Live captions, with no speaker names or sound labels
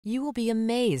You will be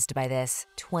amazed by this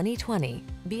 2020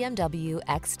 BMW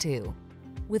X2.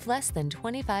 With less than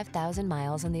 25,000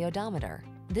 miles on the odometer,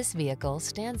 this vehicle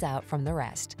stands out from the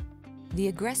rest. The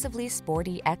aggressively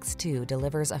sporty X2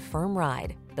 delivers a firm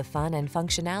ride, the fun and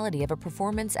functionality of a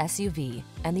performance SUV,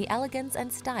 and the elegance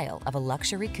and style of a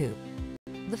luxury coupe.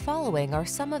 The following are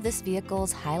some of this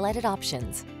vehicle's highlighted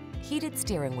options: heated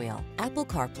steering wheel, Apple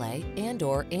CarPlay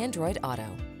and/or Android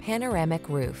Auto, panoramic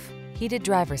roof, heated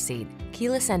driver's seat,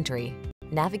 keyless entry,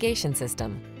 navigation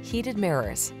system, heated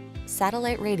mirrors,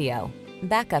 satellite radio,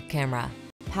 backup camera,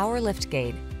 power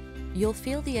liftgate. You'll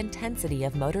feel the intensity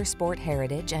of motorsport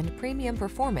heritage and premium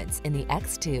performance in the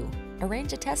X2.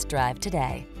 Arrange a test drive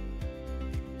today.